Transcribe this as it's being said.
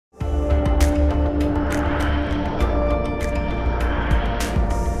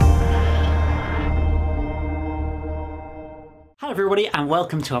everybody, and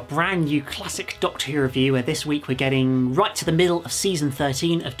welcome to a brand new classic Doctor Who review, where this week we're getting right to the middle of season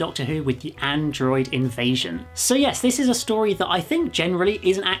 13 of Doctor Who with the android invasion. So yes, this is a story that I think generally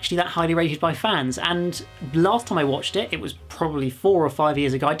isn't actually that highly rated by fans, and last time I watched it, it was probably 4 or 5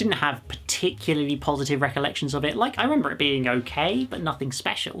 years ago. I didn't have particularly positive recollections of it. Like, I remember it being okay, but nothing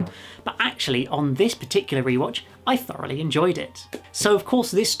special. But actually, on this particular rewatch, I thoroughly enjoyed it. So of course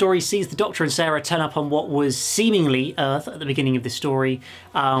this story sees the Doctor and Sarah turn up on what was seemingly Earth at the beginning of this story,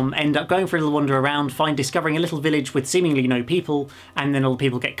 end up going for a little wander around, discovering a little village with seemingly no people, and then all the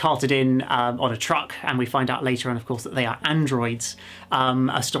people get carted in on a truck, and we find out later on, of course, that they are androids.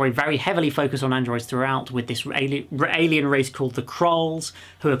 A story very heavily focused on androids throughout, with this alien race called the Krolls,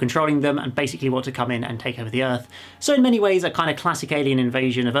 who are controlling them and basically want to come in and take over the Earth. So in many ways a kind of classic alien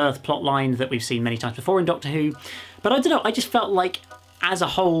invasion of Earth plotline that we've seen many times before in Doctor Who. But I don't know, I just felt like as a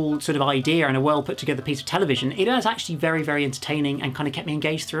whole sort of idea and a well put together piece of television, it was actually very, very entertaining and kind of kept me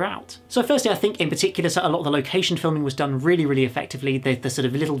engaged throughout. So firstly, I think in particular, so a lot of the location filming was done really, really effectively. The sort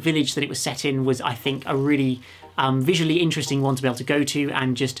of little village that it was set in was, I think, a really visually interesting one to be able to go to,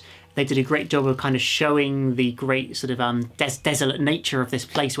 and just they did a great job of kind of showing the great sort of desolate nature of this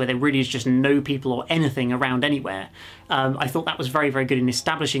place, where there really is just no people or anything around anywhere. I thought that was very, very good in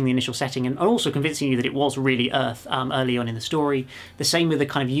establishing the initial setting and also convincing you that it was really Earth early on in the story. The same with the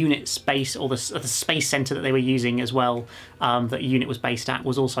kind of unit space, or the space centre that they were using as well, that unit was based at,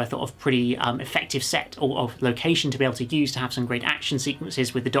 was also, I thought, a pretty effective set or of location to be able to use to have some great action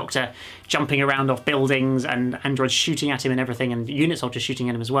sequences with the Doctor jumping around off buildings and androids shooting at him and everything, and unit soldiers shooting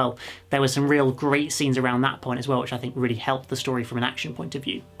at him as well. There were some real great scenes around that point as well, which I think really helped the story from an action point of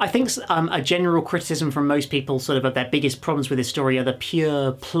view. I think a general criticism from most people sort of their biggest problems with this story are the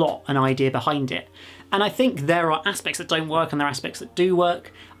pure plot and idea behind it. And I think there are aspects that don't work and there are aspects that do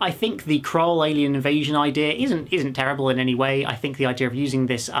work. I think the Kroll alien invasion idea isn't terrible in any way. I think the idea of using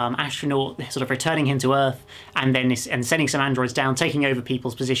this astronaut, sort of returning him to Earth, and then sending some androids down, taking over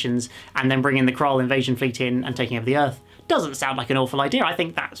people's positions, and then bringing the Kroll invasion fleet in and taking over the Earth, doesn't sound like an awful idea. I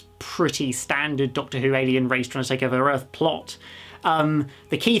think that's pretty standard Doctor Who alien race trying to take over Earth plot.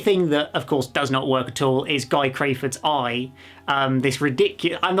 The key thing that, of course, does not work at all is Guy Crayford's eye. This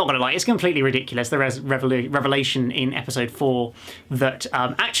ridiculous, I'm not going to lie, it's completely ridiculous, the revelation in episode 4 that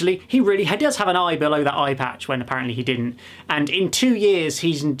actually he does have an eye below that eye patch, when apparently he didn't. And in 2 years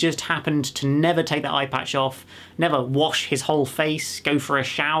he's just happened to never take that eye patch off, never wash his whole face, go for a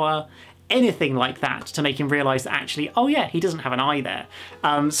shower, anything like that to make him realise that actually, oh yeah, he doesn't have an eye there.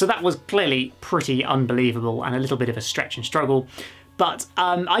 So that was clearly pretty unbelievable and a little bit of a stretch and struggle. But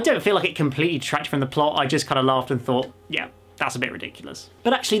I don't feel like it completely detracted from the plot. I just kind of laughed and thought, yeah, that's a bit ridiculous.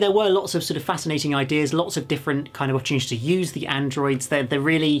 But actually there were lots of sort of fascinating ideas, lots of different kind of opportunities to use the androids. They're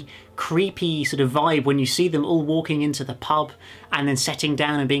really creepy sort of vibe when you see them all walking into the pub and then setting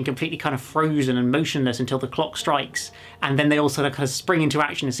down and being completely kind of frozen and motionless until the clock strikes, and then they all sort of kind of spring into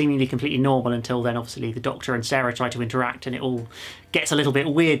action and seemingly completely normal until then obviously the Doctor and Sarah try to interact and it all gets a little bit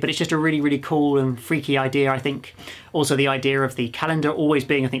weird. But it's just a really, really cool and freaky idea, I think. Also the idea of the calendar always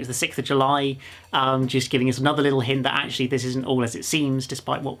being, I think it was the 6th of July, just giving us another little hint that actually this isn't all as it seems,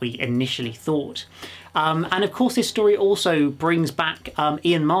 despite what we initially thought. And of course this story also brings back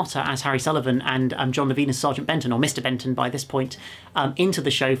Ian Marter as Harry Sullivan and John Levine as Sergeant Benton, or Mr. Benton by this point, into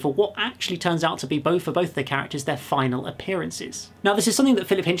the show for what actually turns out to be, for both their characters, their final appearances. Now this is something that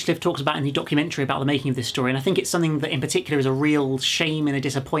Philip Hinchcliffe talks about in the documentary about the making of this story, and I think it's something that in particular is a real shame and a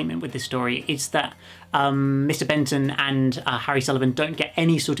disappointment with this story. It's that Mr. Benton and Harry Sullivan don't get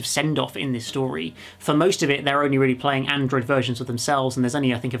any sort of send-off in this story. For most of it they're only really playing android versions of themselves, and there's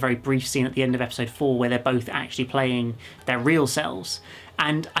only, I think, a very brief scene at the end of episode 4 where they're both actually playing their real selves.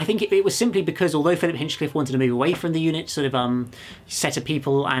 And I think it was simply because, although Philip Hinchcliffe wanted to move away from the unit sort of set of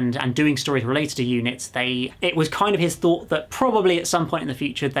people and doing stories related to units, it was kind of his thought that probably at some point in the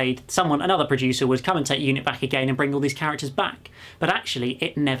future another producer would come and take unit back again and bring all these characters back. But actually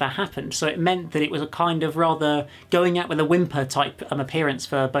it never happened, so it meant that it was a kind of rather going out with a whimper type appearance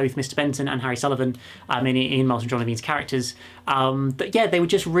for both Mr. Benton and Harry Sullivan, in Ian Marter and John Levine's characters. That yeah, they were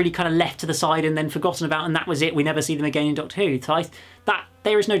just really kind of left to the side and then forgotten about, and that was it. We never see them again in Doctor Who. So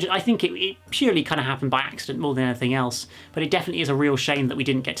I think it purely kind of happened by accident more than anything else, but it definitely is a real shame that we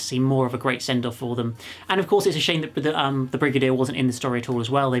didn't get to see more of a great send-off for them. And of course it's a shame that the Brigadier wasn't in the story at all as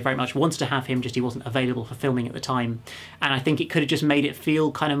well. They very much wanted to have him, just he wasn't available for filming at the time. And I think it could have just made it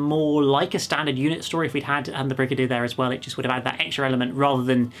feel kind of more like a standard unit story if we'd had the Brigadier there as well. It just would have had that extra element, rather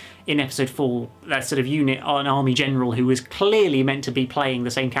than in episode 4, that sort of unit, an army general who was clearly meant to be playing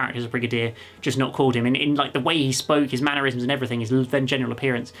the same character as a Brigadier, just not called him. In like the way he spoke, his mannerisms and everything is then generally general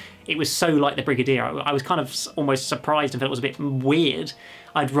appearance, it was so like the Brigadier. I was kind of almost surprised and felt it was a bit weird.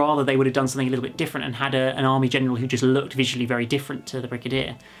 I'd rather they would have done something a little bit different and had an army general who just looked visually very different to the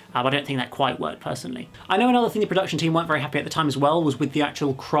Brigadier. I don't think that quite worked personally. I know another thing the production team weren't very happy at the time as well was with the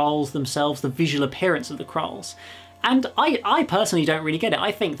actual Kralls themselves, the visual appearance of the Kralls. And I personally don't really get it.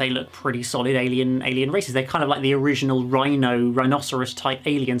 I think they look pretty solid alien races. They're kind of like the original rhinoceros type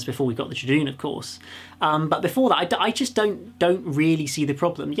aliens before we got the Jadoon, of course. But before that, I just don't really see the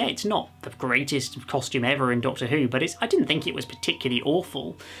problem. Yeah, it's not the greatest costume ever in Doctor Who, but I didn't think it was particularly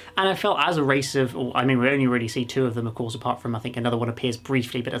awful. And I felt as a race of, I mean, we only really see two of them, of course, apart from I think another one appears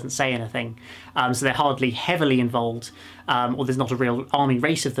briefly but doesn't say anything. So they're hardly heavily involved, or there's not a real army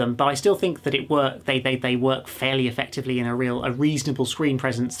race of them. But I still think that it work. They work fairly effectively in a reasonable screen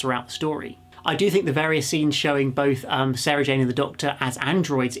presence throughout the story. I do think the various scenes showing both Sarah Jane and the Doctor as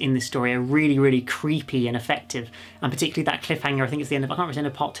androids in this story are really, really creepy and effective, and particularly that cliffhanger, I think it's the end of, I can't remember if it's the end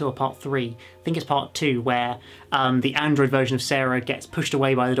of part 2 or part 3, I think it's part 2, where the android version of Sarah gets pushed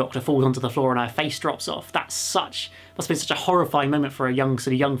away by the Doctor, falls onto the floor and her face drops off. Must have been such a horrifying moment for a young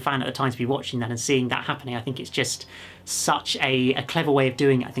fan at the time to be watching that and seeing that happening. I think it's just such a clever way of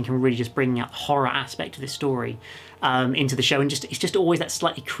doing it, I think, and really just bringing out the horror aspect of this story into the show. And it's just always that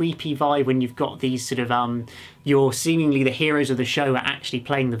slightly creepy vibe when you've got these sort of you're seemingly the heroes of the show are actually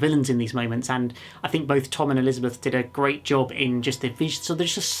playing the villains in these moments. And I think both Tom and Elizabeth did a great job in just the vision. So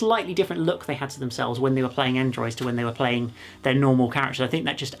there's just a slightly different look they had to themselves when they were playing androids to when they were playing their normal characters. I think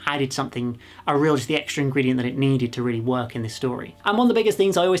that just added something, just the extra ingredient that it needed to really work in this story. And one of the biggest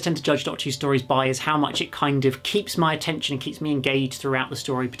things I always tend to judge Doctor Who stories by is how much it kind of keeps my attention and keeps me engaged throughout the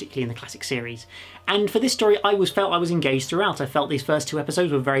story, particularly in the classic series. And for this story, I felt I was engaged throughout. I felt these first 2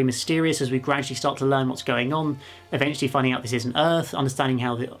 episodes were very mysterious as we gradually start to learn what's going on, eventually finding out this isn't Earth, understanding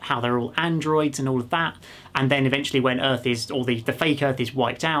how they're all androids and all of that, and then eventually when Earth is, or the fake Earth is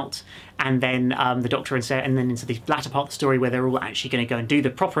wiped out, and then the Doctor and Sarah, and then into the latter part of the story where they're all actually going to go and do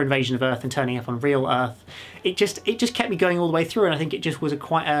the proper invasion of Earth and turning up on real Earth. It just kept me going all the way through, and I think it just was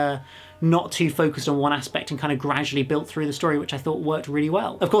quite a not too focused on one aspect and kind of gradually built through the story, which I thought worked really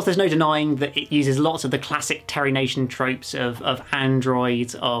well. Of course, there's no denying that it uses lots of the classic Terry Nation tropes of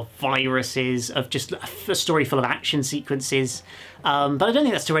androids, of viruses, of just a story full of action sequences. But I don't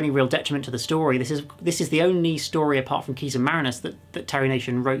think that's to any real detriment to the story. This is the only story apart from Keys of Marinus that Terry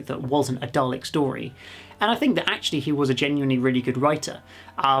Nation wrote that wasn't a Dalek story. And I think that actually he was a genuinely really good writer.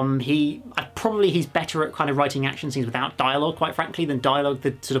 He's better at kind of writing action scenes without dialogue, quite frankly, than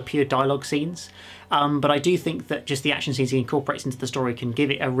the sort of pure dialogue scenes. But I do think that just the action scenes he incorporates into the story can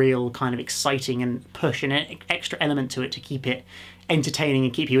give it a real kind of exciting and push and an extra element to it to keep it entertaining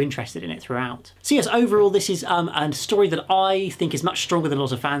and keep you interested in it throughout. So yes, overall this is a story that I think is much stronger than a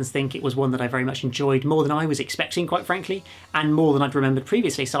lot of fans think. It was one that I very much enjoyed, more than I was expecting, quite frankly, and more than I'd remembered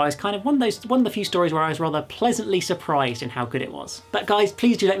previously. So I was kind of one of the few stories where I was rather pleasantly surprised in how good it was. But guys,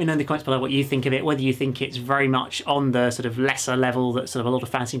 please do let me know in the comments below what you think of it, whether you think it's very much on the sort of lesser level that sort of a lot of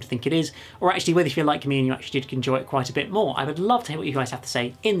fans seem to think it is, or actually whether if you're like me and you actually did enjoy it quite a bit more. I would love to hear what you guys have to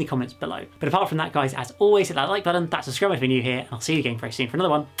say in the comments below. But apart from that, guys, as always, hit that like button, that subscribe if you're new here, and I'll see you again very soon for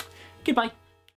another one. Goodbye.